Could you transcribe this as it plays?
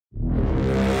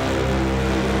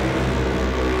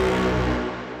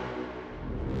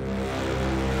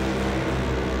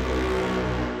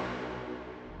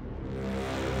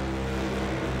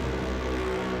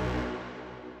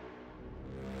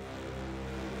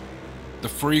The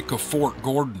Freak of Fort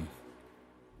Gordon.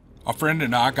 A friend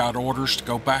and I got orders to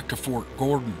go back to Fort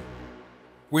Gordon.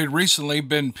 We had recently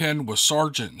been pinned with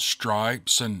sergeant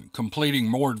stripes, and completing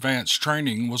more advanced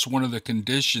training was one of the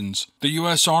conditions the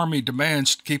U.S. Army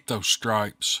demands to keep those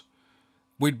stripes.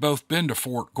 We'd both been to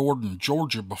Fort Gordon,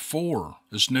 Georgia before,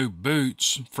 as new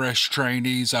boots, fresh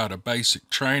trainees out of basic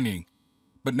training,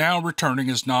 but now returning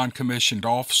as non-commissioned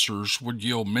officers would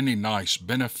yield many nice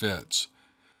benefits.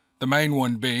 The main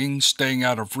one being staying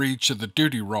out of reach of the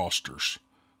duty rosters.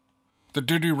 The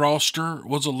duty roster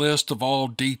was a list of all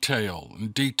detail,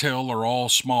 and detail are all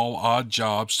small odd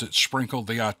jobs that sprinkle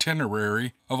the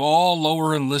itinerary of all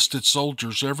lower enlisted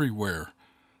soldiers everywhere.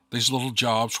 These little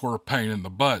jobs were a pain in the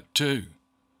butt, too.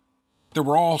 There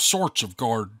were all sorts of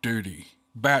guard duty: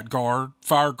 bat guard,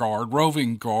 fire guard,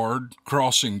 roving guard,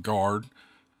 crossing guard.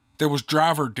 There was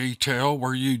driver detail,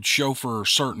 where you'd chauffeur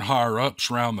certain higher-ups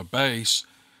around the base.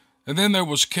 And then there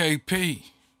was KP.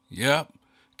 Yep,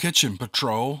 kitchen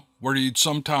patrol, where you'd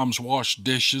sometimes wash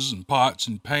dishes and pots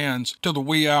and pans till the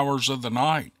wee hours of the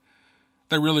night.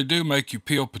 They really do make you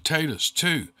peel potatoes,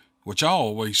 too, which I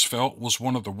always felt was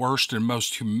one of the worst and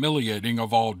most humiliating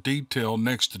of all detail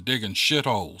next to digging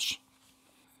shitholes.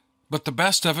 But the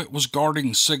best of it was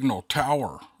guarding Signal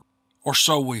Tower, or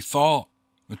so we thought,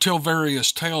 until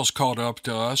various tales caught up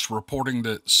to us reporting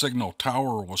that Signal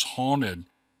Tower was haunted,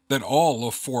 that all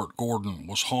of Fort Gordon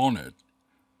was haunted.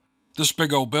 This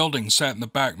big old building sat in the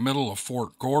back middle of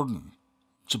Fort Gordon.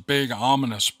 It's a big,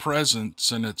 ominous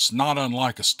presence, and it's not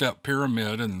unlike a step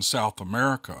pyramid in South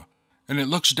America, and it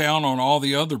looks down on all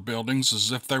the other buildings as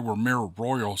if they were mere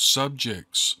royal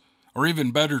subjects. Or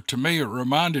even better to me, it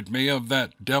reminded me of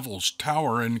that Devil's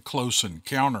Tower in Close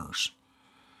Encounters.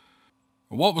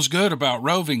 What was good about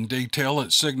roving detail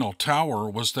at Signal Tower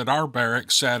was that our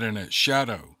barracks sat in its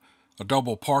shadow, a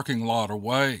double parking lot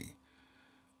away.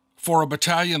 For a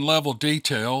battalion-level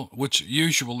detail, which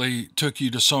usually took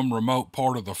you to some remote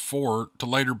part of the fort to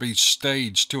later be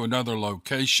staged to another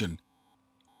location,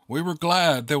 we were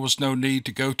glad there was no need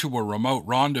to go to a remote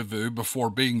rendezvous before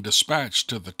being dispatched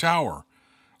to the tower.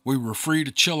 We were free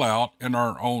to chill out in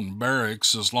our own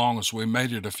barracks as long as we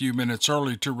made it a few minutes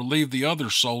early to relieve the other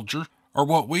soldier, or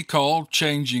what we called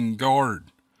changing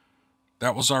guard.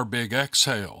 That was our big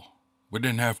exhale. We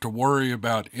didn't have to worry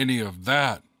about any of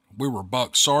that. We were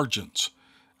buck sergeants.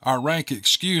 Our rank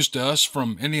excused us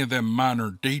from any of them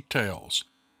minor details,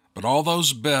 but all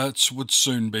those bets would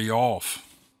soon be off.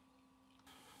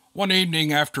 One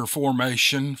evening after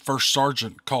formation, First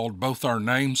Sergeant called both our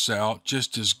names out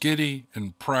just as giddy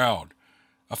and proud.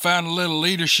 "I found a little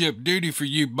leadership duty for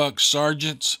you buck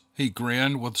sergeants," he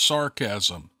grinned with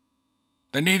sarcasm.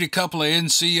 "They need a couple of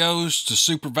NCOs to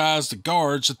supervise the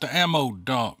guards at the ammo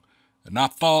dump. And I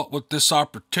thought with this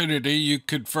opportunity you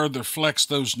could further flex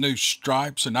those new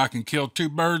stripes, and I can kill two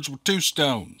birds with two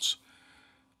stones."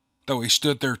 Though he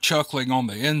stood there chuckling on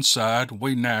the inside,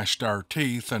 we gnashed our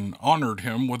teeth and honored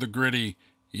him with a gritty,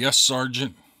 "Yes,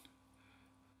 Sergeant."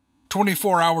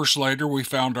 24 hours later, we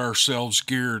found ourselves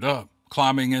geared up,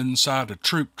 climbing inside a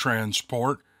troop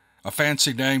transport, a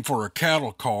fancy name for a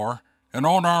cattle car, and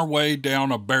on our way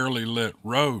down a barely lit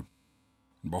road.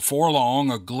 Before long,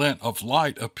 a glint of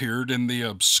light appeared in the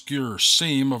obscure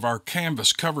seam of our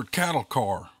canvas-covered cattle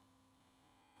car.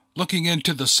 Looking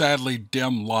into the sadly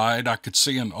dim light, I could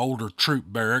see an older troop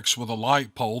barracks with a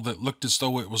light pole that looked as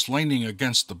though it was leaning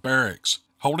against the barracks,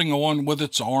 holding on with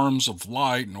its arms of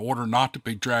light in order not to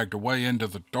be dragged away into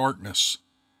the darkness.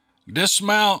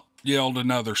 "Dismount!" yelled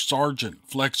another sergeant,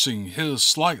 flexing his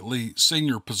slightly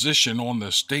senior position on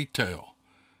this detail.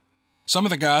 Some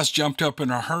of the guys jumped up in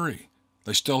a hurry.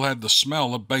 They still had the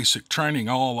smell of basic training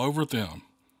all over them.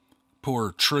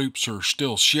 Poor troops are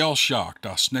still shell-shocked,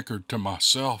 I snickered to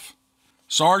myself.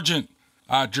 "Sergeant,"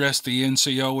 I addressed the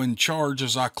NCO in charge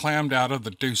as I climbed out of the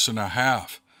deuce and a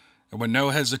half, and with no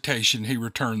hesitation he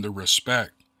returned the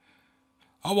respect.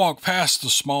 I walked past the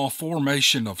small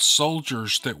formation of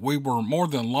soldiers that we were more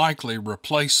than likely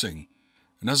replacing,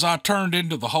 and as I turned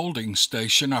into the holding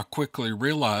station, I quickly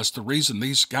realized the reason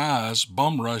these guys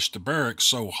bum-rushed the barracks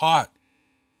so hot.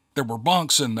 There were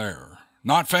bunks in there.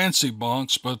 Not fancy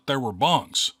bunks, but there were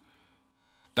bunks.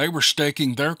 They were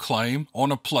staking their claim on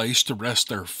a place to rest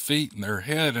their feet and their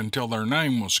head until their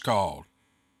name was called.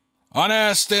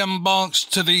 "Unass them bunks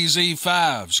to these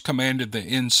E5s, commanded the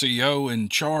NCO in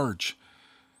charge.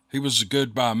 He was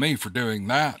good by me for doing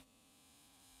that.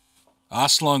 I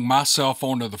slung myself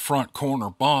onto the front corner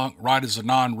bunk right as a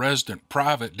non-resident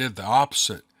private did the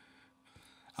opposite.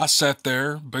 I sat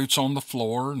there, boots on the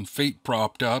floor and feet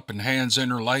propped up and hands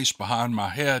interlaced behind my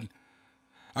head.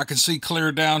 I can see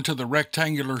clear down to the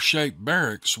rectangular-shaped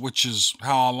barracks, which is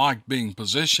how I like being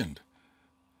positioned.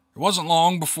 It wasn't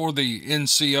long before the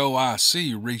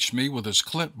NCOIC reached me with his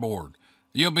clipboard.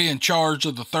 You'll be in charge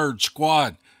of the 3rd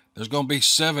squad. There's going to be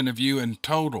 7 of you in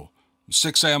total.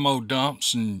 6 ammo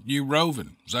dumps and you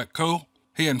roving. Is that cool?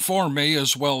 He informed me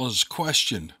as well as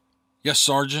questioned. Yes,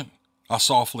 Sergeant. I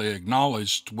softly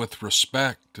acknowledged with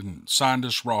respect and signed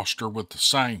his roster with the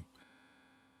same.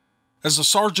 As the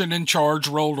sergeant in charge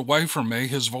rolled away from me,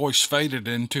 his voice faded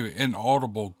into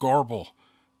inaudible garble.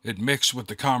 It mixed with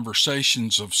the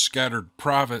conversations of scattered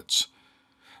privates.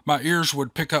 My ears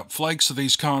would pick up flakes of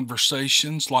these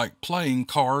conversations like playing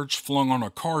cards flung on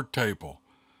a card table.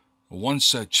 One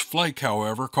such flake,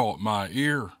 however, caught my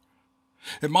ear.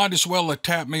 It might as well have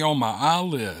tapped me on my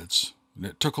eyelids.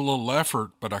 It took a little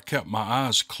effort, but I kept my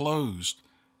eyes closed.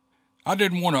 I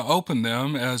didn't want to open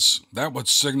them, as that would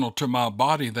signal to my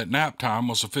body that nap time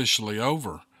was officially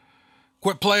over.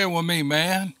 "Quit playing with me,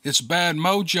 man. It's bad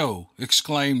mojo,"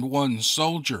 exclaimed one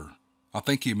soldier. I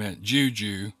think he meant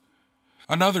Juju.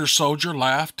 Another soldier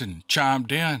laughed and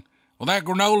chimed in. "Well, that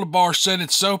granola bar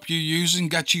scented soap you using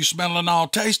got you smelling all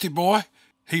tasty, boy."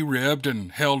 He ribbed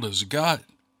and held his gut.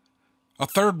 A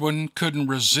third one couldn't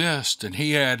resist, and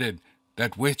he added,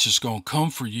 "That witch is gonna come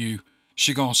for you.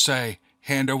 She gonna say,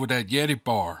 'Hand over that Yeti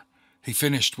bar.'" He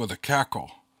finished with a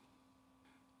cackle.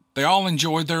 They all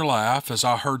enjoyed their laugh as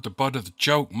I heard the butt of the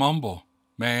joke mumble,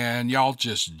 "Man, y'all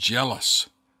just jealous."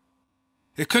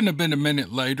 It couldn't have been a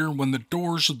minute later when the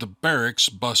doors of the barracks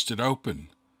busted open.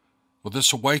 Well,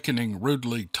 this awakening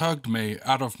rudely tugged me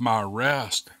out of my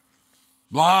rest.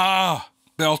 "Blah!"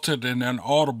 belted in an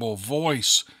audible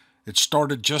voice. It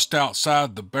started just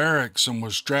outside the barracks and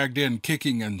was dragged in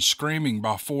kicking and screaming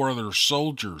by 4 other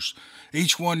soldiers,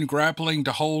 each one grappling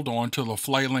to hold on to the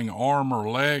flailing arm or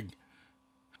leg.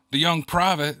 The young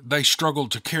private they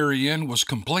struggled to carry in was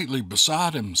completely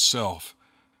beside himself.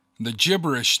 The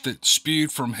gibberish that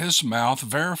spewed from his mouth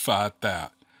verified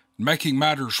that. Making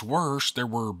matters worse, there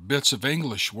were bits of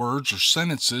English words or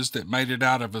sentences that made it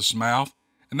out of his mouth,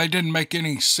 and they didn't make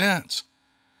any sense.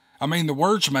 I mean, the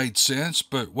words made sense,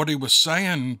 but what he was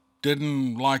saying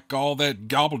didn't, like all that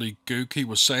gobbledygook he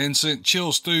was saying sent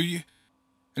chills through you.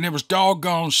 And it was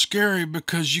doggone scary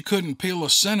because you couldn't peel a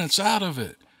sentence out of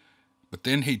it. But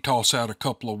then he'd toss out a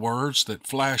couple of words that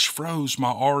flash froze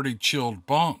my already chilled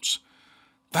bumps.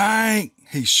 "Thank!"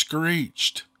 he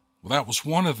screeched. Well, that was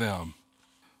one of them.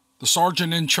 The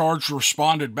sergeant in charge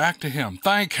responded back to him.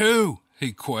 "Thank who?"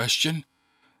 he questioned.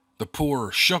 The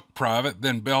poor shook private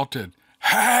then belted,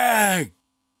 "Hag!"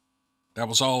 That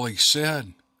was all he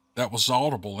said. That was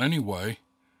audible anyway.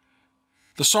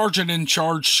 The sergeant in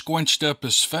charge squinched up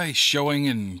his face, showing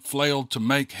and flailed to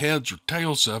make heads or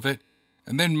tails of it,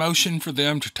 and then motioned for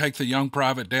them to take the young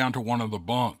private down to one of the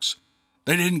bunks.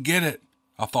 They didn't get it,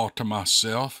 I thought to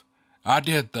myself. I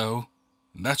did, though,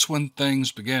 and that's when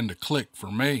things began to click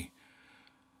for me.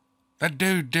 That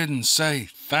dude didn't say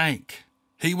thank.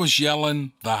 He was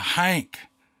yelling the Hank.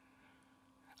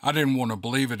 I didn't want to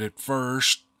believe it at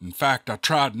first. In fact, I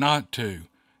tried not to.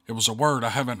 It was a word I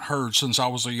haven't heard since I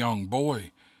was a young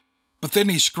boy. But then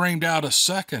he screamed out a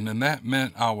second, and that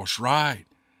meant I was right.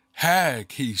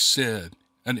 Hag, he said,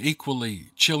 an equally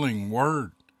chilling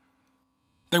word.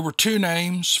 There were 2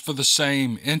 names for the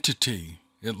same entity,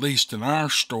 at least in our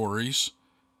stories.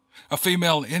 A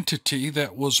female entity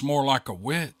that was more like a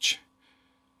witch.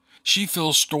 She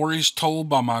fills stories told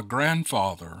by my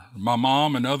grandfather, my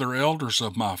mom, and other elders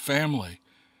of my family.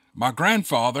 My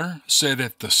grandfather said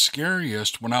it the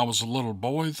scariest when I was a little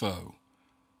boy, though.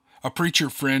 A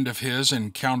preacher friend of his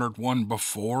encountered one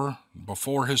before.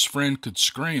 Before his friend could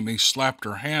scream, he slapped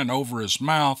her hand over his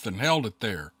mouth and held it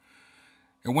there.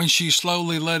 And when she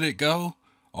slowly let it go,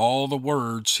 all the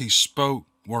words he spoke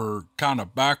were kind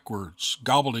of backwards,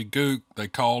 gobbledygook, they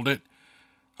called it.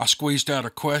 I squeezed out a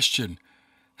question.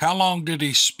 How long did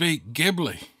he speak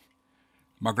Ghibli?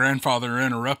 My grandfather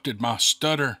interrupted my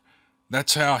stutter.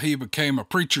 That's how he became a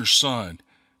preacher's son.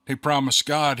 He promised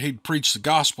God he'd preach the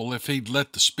gospel if he'd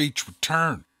let the speech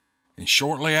return. And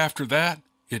shortly after that,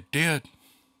 it did.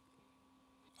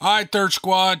 "All right, 3rd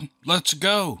Squad, let's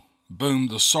go,"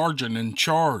 boomed the sergeant in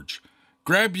charge.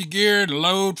 "Grab your gear and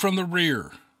load from the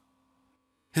rear."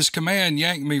 His command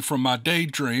yanked me from my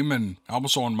daydream, and I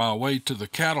was on my way to the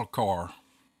cattle car.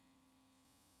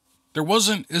 There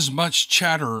wasn't as much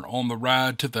chatter on the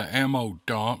ride to the ammo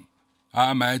dump.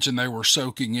 I imagine they were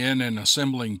soaking in and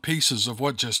assembling pieces of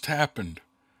what just happened.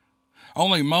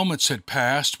 Only moments had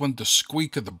passed when the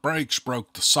squeak of the brakes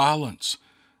broke the silence.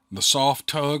 The soft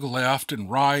tug left and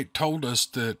right told us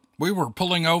that we were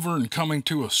pulling over and coming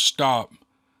to a stop.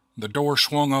 The door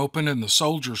swung open and the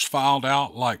soldiers filed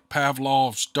out like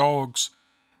Pavlov's dogs.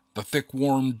 The thick,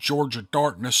 warm Georgia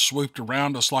darkness swooped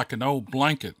around us like an old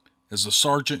blanket as the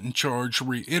sergeant in charge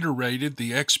reiterated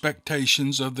the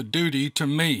expectations of the duty to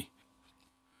me.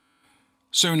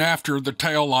 Soon after, the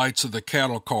tail lights of the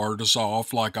cattle car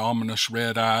dissolved like ominous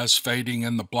red eyes fading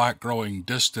in the black growing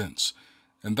distance,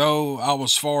 and though I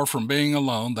was far from being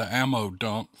alone, the ammo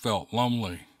dump felt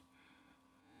lonely.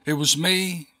 It was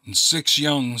me and 6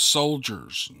 young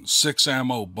soldiers, and 6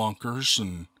 ammo bunkers,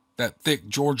 and that thick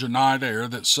Georgia night air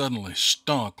that suddenly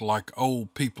stunk like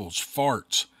old people's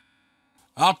farts.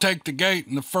 "I'll take the gate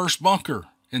in the first bunker,"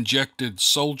 injected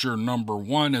soldier number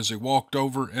 1 as he walked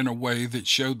over in a way that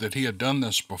showed that he had done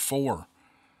this before.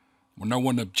 When no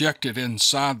one objected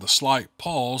inside the slight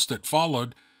pause that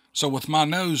followed, so with my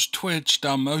nose twitched,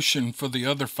 I motioned for the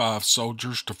other 5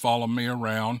 soldiers to follow me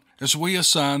around as we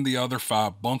assigned the other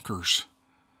 5 bunkers.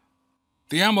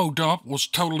 The ammo dump was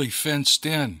totally fenced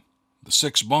in. The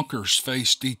 6 bunkers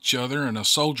faced each other, and a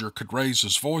soldier could raise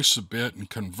his voice a bit and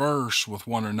converse with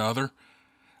one another.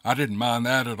 I didn't mind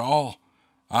that at all.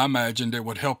 I imagined it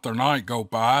would help their night go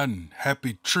by, and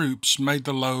happy troops made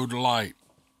the load light.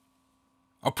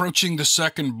 Approaching the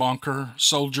second bunker,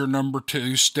 soldier number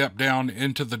 2 stepped down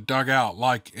into the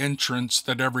dugout-like entrance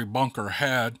that every bunker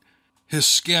had. His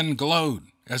skin glowed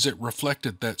as it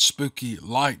reflected that spooky,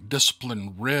 light,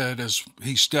 disciplined red as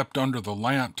he stepped under the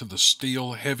lamp to the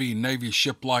steel, heavy Navy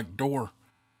ship-like door.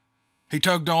 He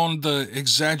tugged on the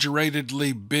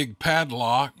exaggeratedly big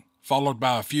padlock, followed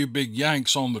by a few big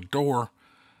yanks on the door.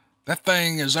 "That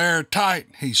thing is airtight,"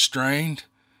 he strained.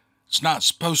 "It's not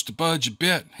supposed to budge a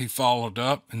bit," he followed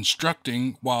up,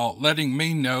 instructing while letting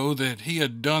me know that he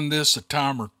had done this a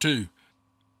time or 2.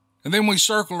 "And then we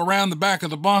circle around the back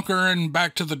of the bunker and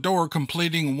back to the door,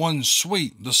 completing one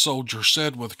sweep," the soldier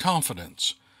said with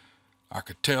confidence. I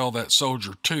could tell that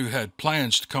soldier 2 had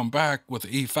plans to come back with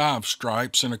E5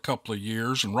 stripes in a couple of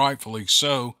years, and rightfully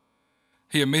so.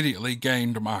 He immediately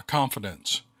gained my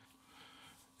confidence.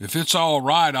 "If it's all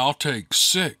right, I'll take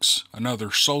 6,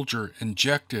 another soldier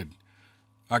injected.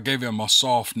 I gave him a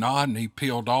soft nod, and he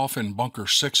peeled off in Bunker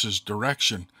 6's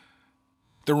direction.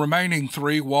 The remaining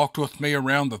 3 walked with me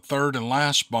around the third and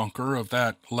last bunker of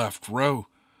that left row,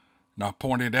 and I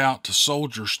pointed out to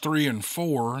soldiers 3 and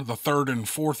 4 the third and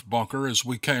fourth bunker as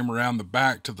we came around the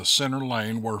back to the center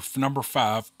lane where number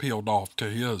 5 peeled off to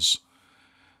his.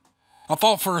 I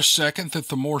thought for a second that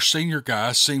the more senior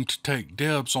guys seemed to take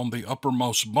dibs on the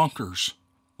uppermost bunkers,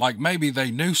 like maybe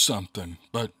they knew something,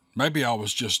 but maybe I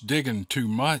was just digging too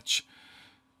much.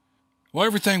 Well,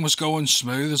 everything was going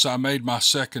smooth as I made my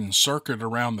second circuit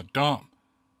around the dump.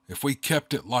 If we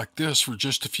kept it like this for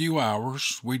just a few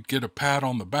hours, we'd get a pat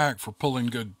on the back for pulling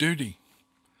good duty.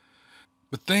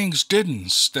 But things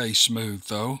didn't stay smooth,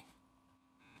 though.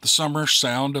 The summer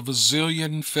sound of a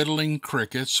zillion fiddling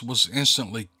crickets was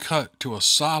instantly cut to a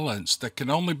silence that can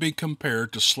only be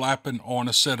compared to slapping on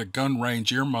a set of gun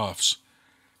range earmuffs.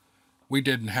 We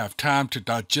didn't have time to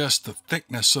digest the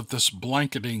thickness of this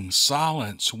blanketing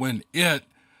silence when the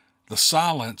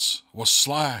silence, was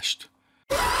slashed.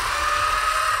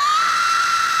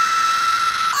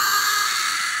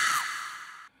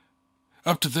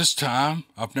 Up to this time,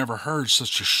 I've never heard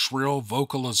such a shrill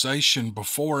vocalization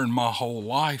before in my whole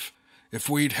life. If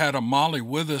we'd had a Molly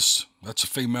with us, that's a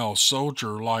female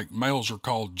soldier like males are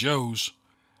called Joes,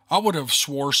 I would have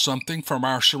swore something from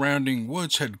our surrounding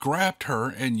woods had grabbed her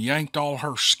and yanked all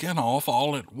her skin off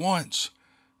all at once.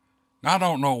 I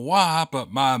don't know why,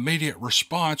 but my immediate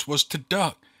response was to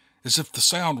duck, as if the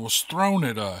sound was thrown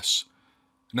at us.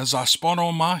 And as I spun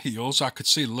on my heels, I could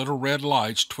see little red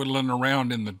lights twiddling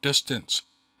around in the distance.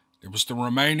 It was the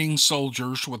remaining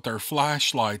soldiers with their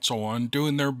flashlights on,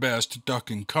 doing their best to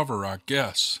duck and cover, I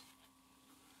guess.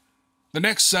 The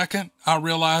next second, I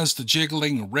realized the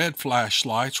jiggling red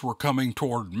flashlights were coming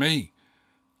toward me.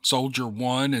 Soldier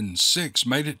 1 and 6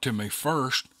 made it to me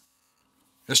first.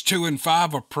 As 2 and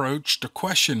 5 approached, a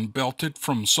question belted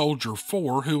from Soldier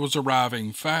 4, who was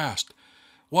arriving fast.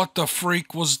 "What the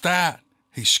freak was that?"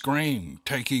 he screamed,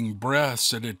 taking breaths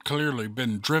that had clearly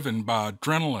been driven by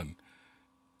adrenaline.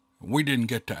 We didn't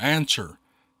get to answer.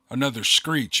 Another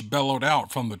screech bellowed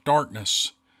out from the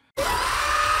darkness.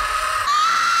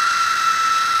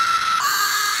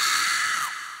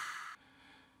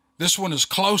 "This one is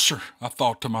closer," I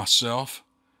thought to myself.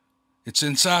 "It's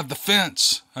inside the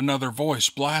fence," another voice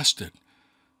blasted.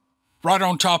 Right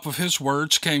on top of his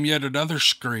words came yet another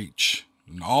screech,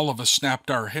 and all of us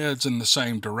snapped our heads in the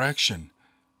same direction.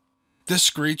 This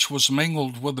screech was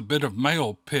mingled with a bit of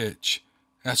male pitch,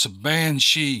 "That's a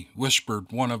banshee,"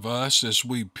 whispered one of us as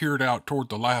we peered out toward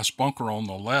the last bunker on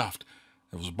the left.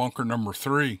 It was bunker number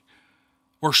 3.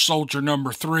 "Where's soldier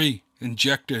number 3?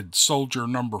 Injected soldier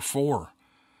number 4.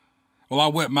 Well, I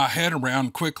whipped my head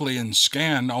around quickly and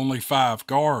scanned only 5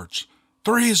 guards.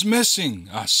 "3 is missing,"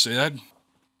 I said.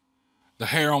 The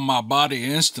hair on my body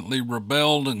instantly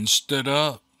rebelled and stood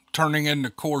up, turning into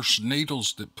coarse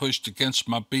needles that pushed against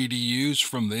my BDUs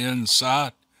from the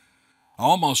inside. I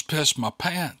almost pissed my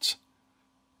pants.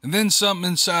 And then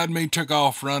something inside me took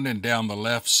off running down the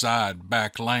left side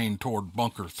back lane toward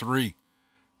bunker 3.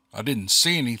 I didn't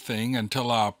see anything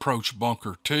until I approached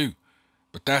bunker 2,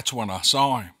 but that's when I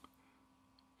saw him.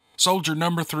 Soldier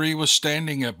number 3 was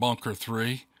standing at bunker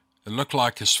 3. It looked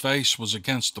like his face was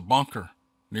against the bunker,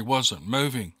 and he wasn't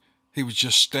moving. He was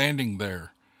just standing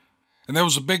there. And there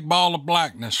was a big ball of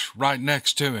blackness right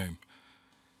next to him.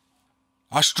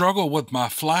 I struggled with my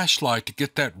flashlight to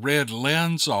get that red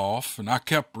lens off, and I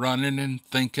kept running and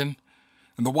thinking.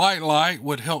 And the white light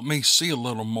would help me see a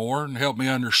little more and help me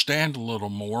understand a little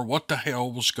more what the hell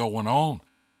was going on.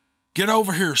 "Get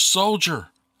over here, soldier!"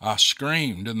 I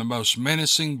screamed in the most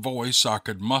menacing voice I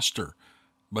could muster,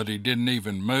 but he didn't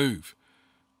even move.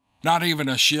 Not even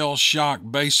a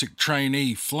shell-shocked basic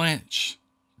trainee flinch.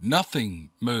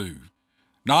 Nothing moved.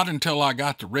 Not until I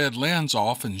got the red lens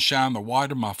off and shined the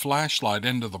white of my flashlight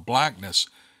into the blackness,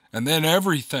 and then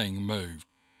everything moved.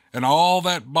 And all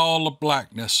that ball of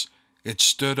blackness, it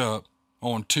stood up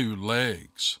on 2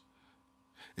 legs.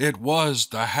 It was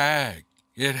the hag.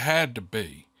 It had to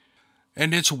be.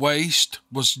 And its waist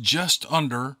was just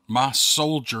under my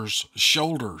soldier's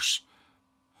shoulders.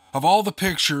 Of all the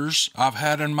pictures I've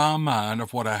had in my mind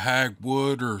of what a hag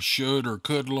would or should or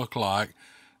could look like,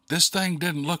 this thing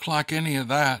didn't look like any of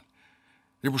that.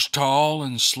 It was tall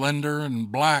and slender and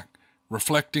black,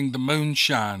 reflecting the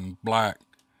moonshine black.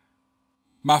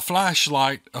 My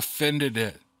flashlight offended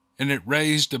it, and it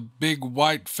raised a big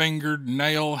white-fingered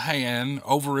nail hand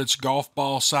over its golf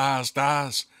ball-sized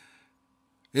eyes.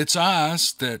 Its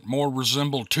eyes, that more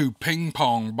resembled 2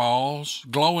 ping-pong balls,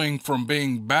 glowing from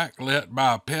being backlit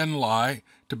by a pen light,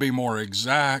 to be more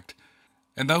exact,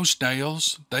 and those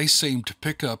nails, they seemed to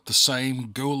pick up the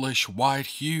same ghoulish white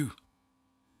hue.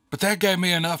 But that gave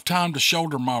me enough time to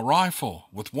shoulder my rifle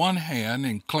with one hand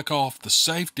and click off the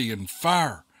safety and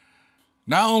fire.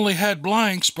 And I only had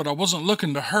blanks, but I wasn't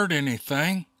looking to hurt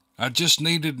anything. I just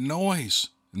needed noise,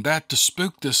 and that to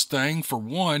spook this thing for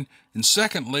one, and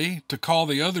secondly, to call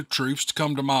the other troops to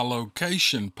come to my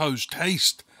location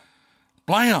post-haste.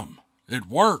 Blam! It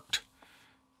worked.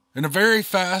 In a very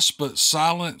fast but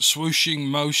silent swooshing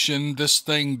motion, this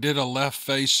thing did a left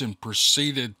face and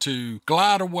proceeded to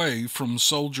glide away from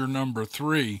soldier number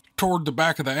 3 toward the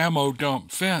back of the ammo dump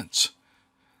fence.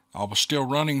 I was still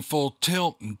running full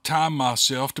tilt and timed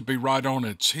myself to be right on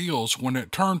its heels when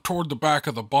it turned toward the back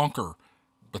of the bunker,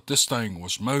 but this thing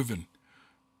was moving.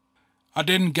 I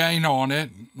didn't gain on it.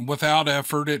 Without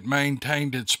effort, it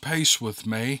maintained its pace with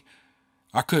me.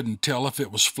 I couldn't tell if it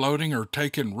was floating or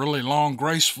taking really long,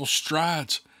 graceful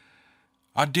strides.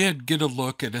 I did get a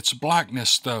look at its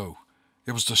blackness, though.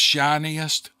 It was the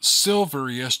shiniest,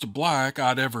 silveriest black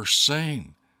I'd ever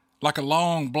seen, like a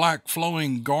long black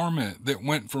flowing garment that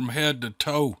went from head to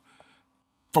toe.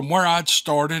 From where I'd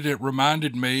started, it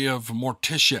reminded me of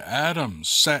Morticia Adams'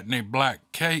 satiny black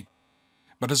cape.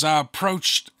 But as I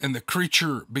approached and the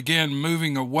creature began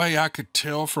moving away, I could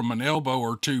tell from an elbow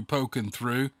or 2 poking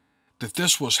through that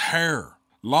this was hair,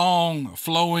 long,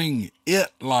 flowing,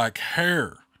 it-like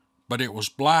hair, but it was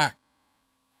black.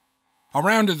 I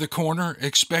rounded the corner,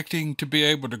 expecting to be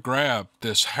able to grab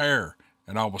this hair,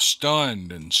 and I was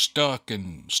stunned and stuck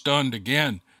and stunned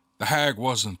again. The hag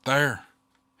wasn't there.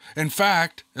 In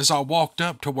fact, as I walked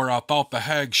up to where I thought the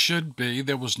hag should be,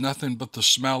 there was nothing but the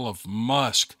smell of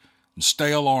musk and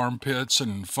stale armpits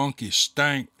and funky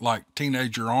stank like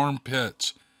teenager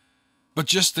armpits. But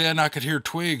just then I could hear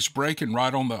twigs breaking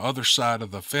right on the other side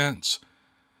of the fence.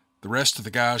 The rest of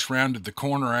the guys rounded the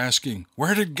corner asking,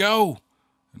 "Where'd it go?"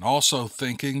 and also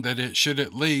thinking that it should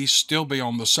at least still be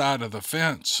on the side of the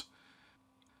fence.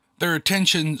 Their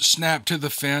attention snapped to the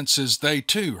fence as they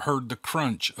too heard the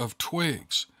crunch of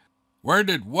twigs. "Where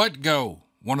did what go?"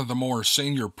 one of the more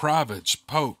senior privates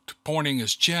poked, pointing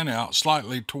his chin out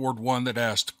slightly toward one that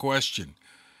asked the question.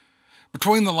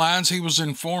 Between the lines, he was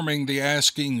informing the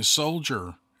asking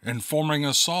soldier, informing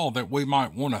us all that we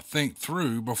might want to think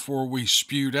through before we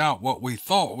spewed out what we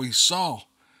thought we saw.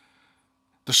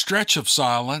 The stretch of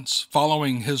silence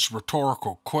following his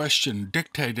rhetorical question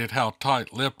dictated how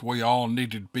tight-lipped we all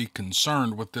needed to be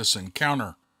concerned with this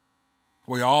encounter.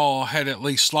 We all had at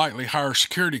least slightly higher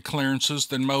security clearances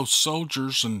than most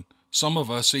soldiers, and some of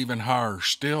us even higher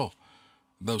still.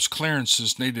 Those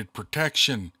clearances needed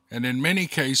protection, and in many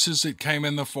cases it came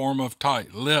in the form of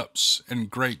tight lips and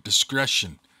great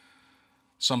discretion.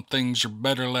 Some things are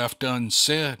better left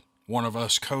unsaid, one of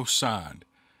us co-signed.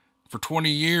 For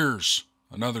 20 years,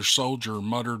 another soldier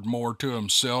muttered more to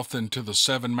himself than to the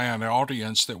 7-man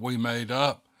audience that we made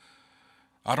up.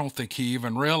 I don't think he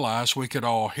even realized we could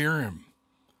all hear him.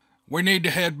 "We need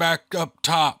to head back up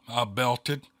top," I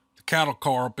belted. "The cattle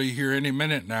car will be here any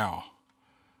minute now."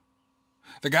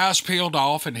 The guys peeled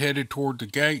off and headed toward the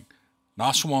gate, and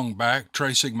I swung back,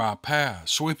 tracing my path,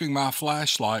 sweeping my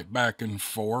flashlight back and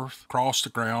forth across the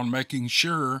ground, making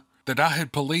sure that I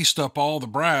had policed up all the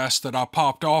brass that I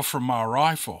popped off from my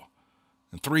rifle,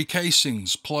 and 3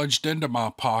 casings plunged into my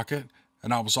pocket,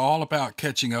 and I was all about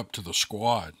catching up to the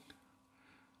squad.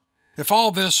 If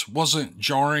all this wasn't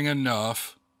jarring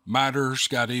enough, matters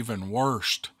got even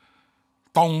worse.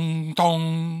 Thong,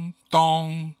 thong,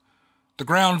 thong. The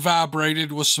ground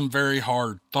vibrated with some very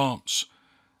hard thumps.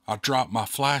 I dropped my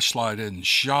flashlight in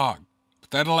shock, but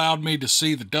that allowed me to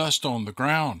see the dust on the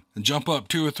ground and jump up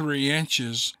 2 or 3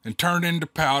 inches and turn into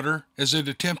powder as it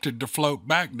attempted to float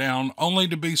back down, only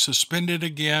to be suspended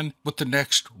again with the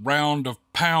next round of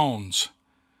pounds.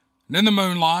 And in the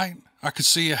moonlight, I could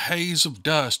see a haze of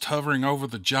dust hovering over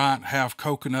the giant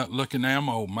half-coconut-looking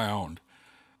ammo mound.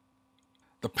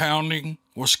 The pounding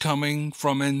was coming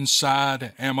from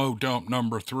inside ammo dump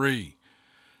number 3.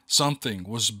 Something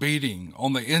was beating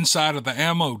on the inside of the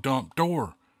ammo dump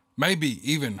door, maybe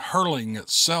even hurling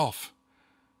itself.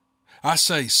 I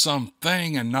say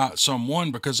something and not someone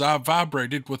because I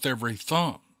vibrated with every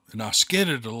thump, and I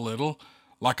skidded a little,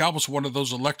 like I was one of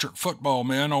those electric football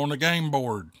men on a game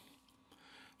board.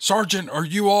 "Sergeant, are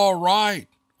you all right?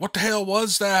 What the hell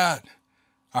was that?"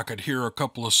 I could hear a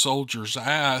couple of soldiers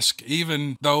ask,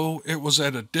 even though it was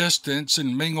at a distance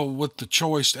and mingled with the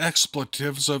choice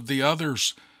expletives of the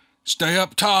others. "Stay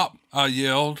up top," I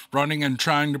yelled, running and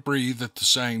trying to breathe at the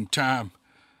same time.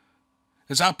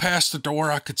 As I passed the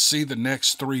door, I could see the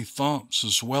next 3 thumps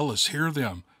as well as hear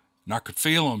them, and I could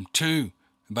feel them too,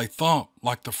 and they thumped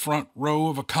like the front row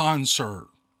of a concert,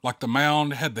 like the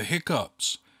mound had the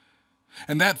hiccups.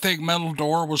 And that thick metal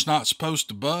door was not supposed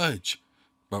to budge.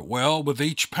 But well, with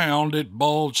each pound it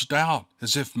bulged out,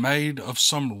 as if made of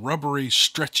some rubbery,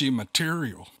 stretchy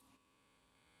material.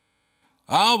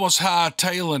 I was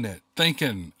hightailing it,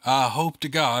 thinking, I hope to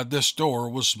God this door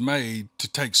was made to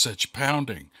take such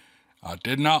pounding. I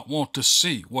did not want to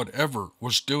see whatever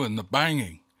was doing the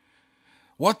banging.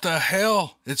 "What the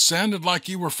hell? It sounded like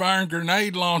you were firing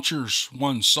grenade launchers,"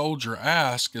 one soldier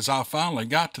asked as I finally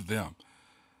got to them.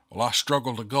 Well, I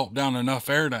struggled to gulp down enough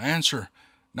air to answer,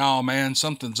 "No, man,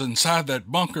 something's inside that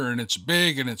bunker, and it's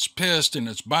big, and it's pissed, and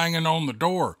it's banging on the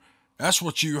door. That's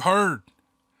what you heard."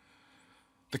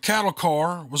 The cattle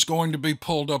car was going to be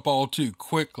pulled up all too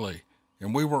quickly,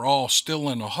 and we were all still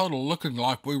in a huddle looking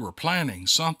like we were planning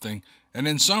something, and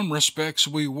in some respects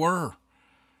we were.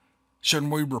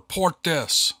 "Shouldn't we report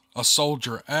this?" a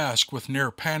soldier asked with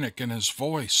near panic in his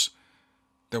voice.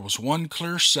 There was one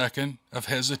clear second of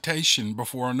hesitation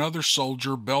before another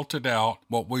soldier belted out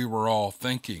what we were all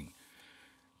thinking.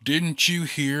 "Didn't you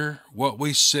hear what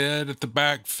we said at the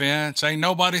back fence? Ain't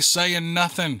nobody saying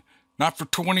nothing. Not for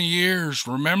 20 years,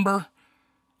 remember?"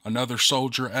 Another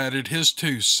soldier added his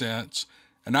 2 cents,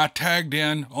 and I tagged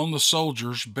in on the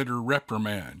soldier's bitter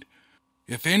reprimand.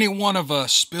 "If any one of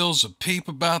us spills a peep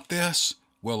about this,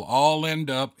 we'll all end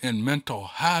up in mental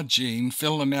hygiene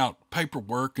filling out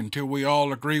paperwork until we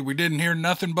all agree we didn't hear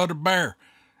nothing but a bear,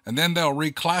 and then they'll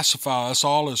reclassify us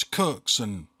all as cooks,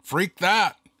 and freak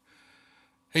that."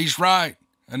 "He's right."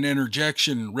 An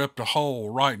interjection ripped a hole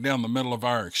right down the middle of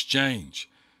our exchange.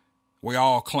 We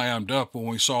all clammed up when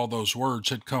we saw those words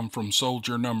had come from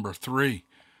soldier number 3.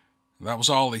 That was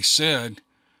all he said.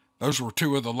 Those were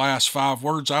 2 of the last 5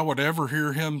 words I would ever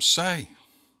hear him say.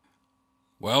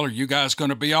 "Well, are you guys going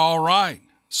to be all right?"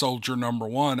 soldier number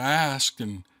 1 asked,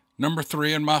 and number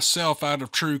 3 and myself out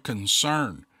of true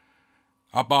concern.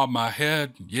 I bobbed my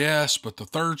head, yes, but the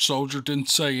 3rd soldier didn't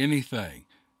say anything.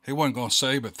 He wasn't going to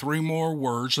say but 3 more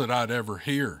words that I'd ever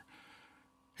hear.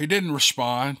 He didn't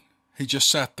respond. He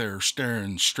just sat there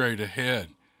staring straight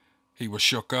ahead. He was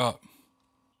shook up.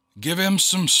 "Give him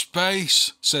some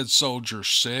space," said soldier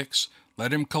 6.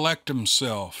 "Let him collect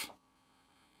himself."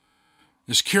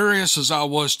 As curious as I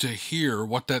was to hear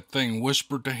what that thing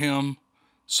whispered to him,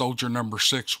 soldier number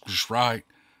 6 was right.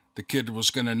 The kid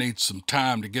was going to need some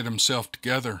time to get himself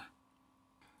together.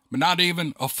 But not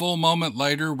even a full moment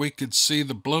later, we could see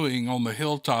the bluing on the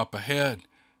hilltop ahead,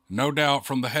 no doubt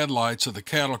from the headlights of the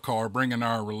cattle car bringing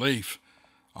our relief.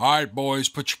 "All right, boys,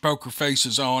 put your poker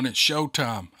faces on. It's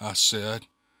showtime," I said.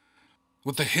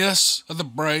 With the hiss of the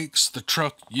brakes, the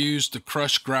truck used to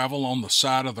crush gravel on the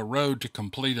side of the road to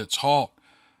complete its halt.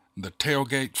 The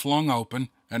tailgate flung open,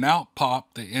 and out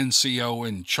popped the NCO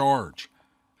in charge.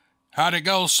 "How'd it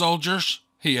go, soldiers?"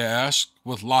 he asked,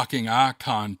 with locking eye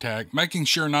contact, making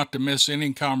sure not to miss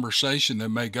any conversation that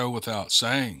may go without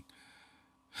saying.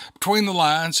 Between the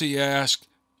lines, he asked,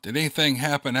 "Did anything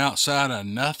happen outside of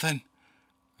nothing?"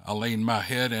 I leaned my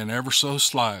head in ever so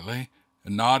slightly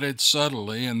and nodded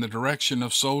subtly in the direction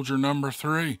of soldier number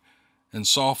 3 and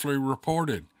softly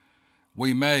reported,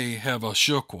 "We may have a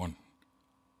shook one."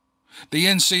 The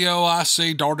NCO I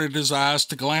see darted his eyes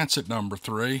to glance at number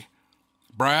 3.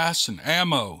 "Brass and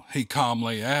ammo?" he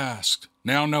calmly asked,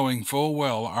 now knowing full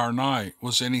well our night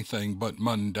was anything but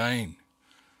mundane.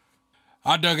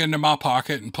 I dug into my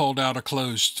pocket and pulled out a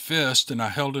closed fist, and I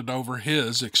held it over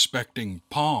his expecting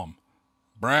palm.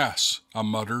 "Brass," I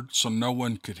muttered so no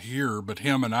one could hear but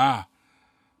him and I.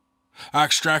 I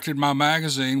extracted my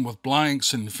magazine with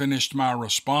blanks and finished my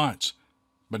response,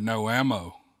 but no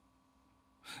ammo.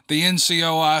 The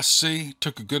NCOIC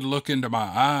took a good look into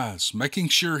my eyes, making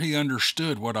sure he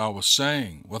understood what I was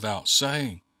saying without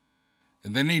saying,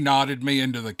 and then he nodded me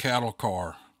into the cattle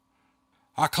car.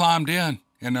 I climbed in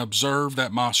and observed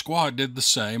that my squad did the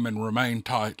same and remained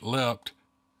tight-lipped.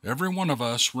 Every one of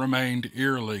us remained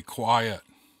eerily quiet.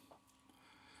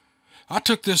 I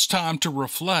took this time to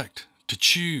reflect, to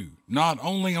chew, not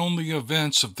only on the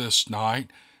events of this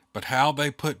night, but how they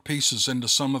put pieces into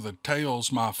some of the tales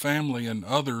my family and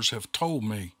others have told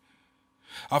me.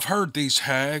 I've heard these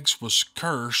hags was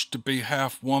cursed to be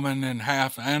half woman and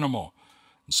half animal,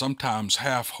 and sometimes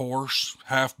half horse,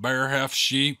 half bear, half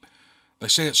sheep. They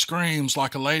say it screams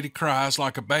like a lady, cries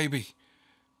like a baby.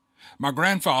 My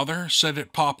grandfather said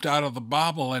it popped out of the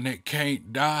Bible and it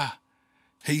can't die.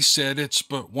 He said it's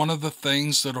but one of the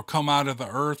things that'll come out of the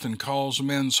earth and cause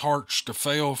men's hearts to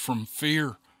fail from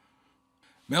fear.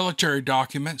 Military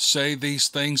documents say these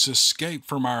things escaped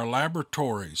from our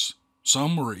laboratories.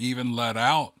 Some were even let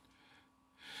out.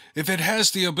 If it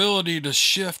has the ability to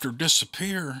shift or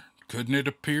disappear, couldn't it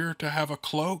appear to have a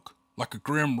cloak, like a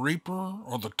Grim Reaper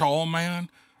or the Tall Man,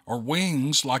 or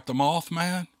wings like the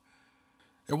Mothman?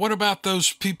 And what about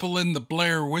those people in the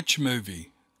Blair Witch movie?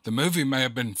 The movie may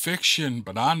have been fiction,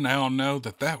 but I now know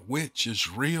that that witch is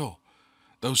real.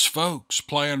 Those folks,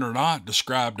 playing or not,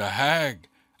 described a hag,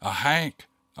 a hank,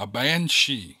 a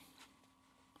banshee.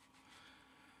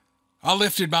 I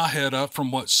lifted my head up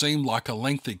from what seemed like a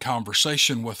lengthy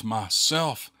conversation with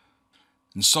myself,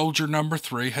 and soldier number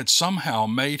 3 had somehow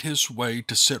made his way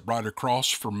to sit right across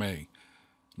from me,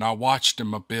 and I watched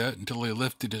him a bit until he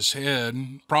lifted his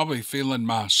head, probably feeling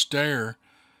my stare,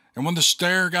 and when the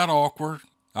stare got awkward,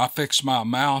 I fixed my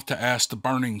mouth to ask the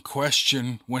burning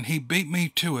question when he beat me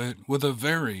to it with a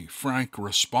very frank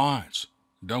response.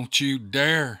 "Don't you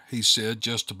dare," he said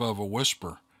just above a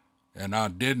whisper, and I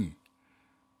didn't.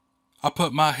 I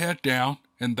put my head down,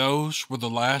 and those were the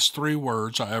last 3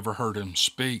 words I ever heard him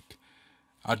speak.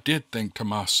 I did think to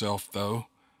myself, though,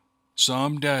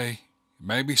 someday,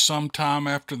 maybe sometime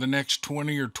after the next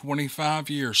 20 or 25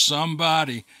 years,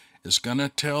 somebody is going to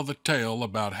tell the tale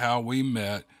about how we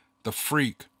met the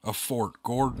freak of Fort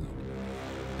Gordon.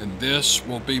 And this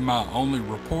will be my only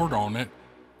report on it.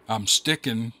 I'm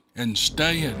sticking and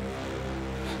staying.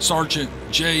 Sergeant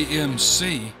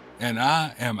JMC, and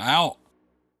I am out.